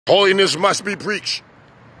Holiness must be preached.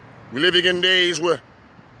 We're living in days where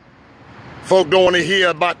folk don't want to hear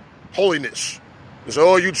about holiness. They say,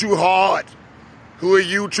 oh, you too hard. Who are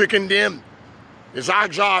you to condemn? It's our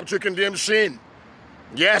job to condemn sin.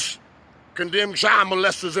 Yes, condemn child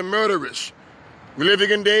molesters and murderers. We're living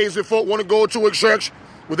in days where folk want to go to a church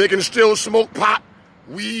where they can still smoke pot,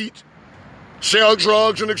 weed, sell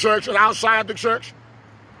drugs in the church and outside the church.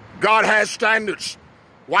 God has standards.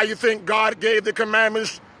 Why you think God gave the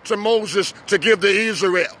commandments to Moses to give to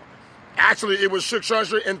Israel? Actually, it was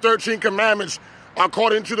 613 commandments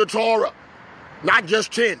according to the Torah, not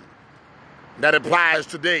just 10. That applies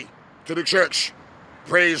today to the church.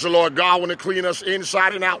 Praise the Lord. God want to clean us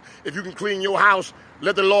inside and out. If you can clean your house,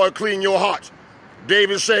 let the Lord clean your heart.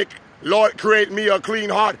 David said, Lord, create me a clean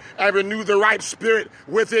heart and renew the right spirit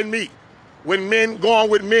within me. When men go on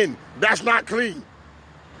with men, that's not clean.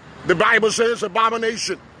 The Bible says it's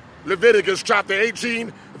abomination. Leviticus chapter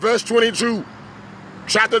 18, verse 22.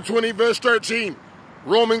 Chapter 20, verse 13.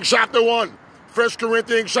 Romans chapter 1. 1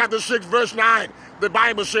 Corinthians chapter 6, verse 9. The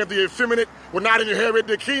Bible said the effeminate will not inherit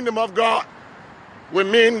the kingdom of God.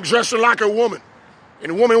 When men dress like a woman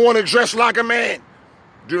and women want to dress like a man.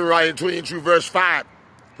 Deuteronomy 22, verse 5.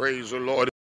 Praise the Lord.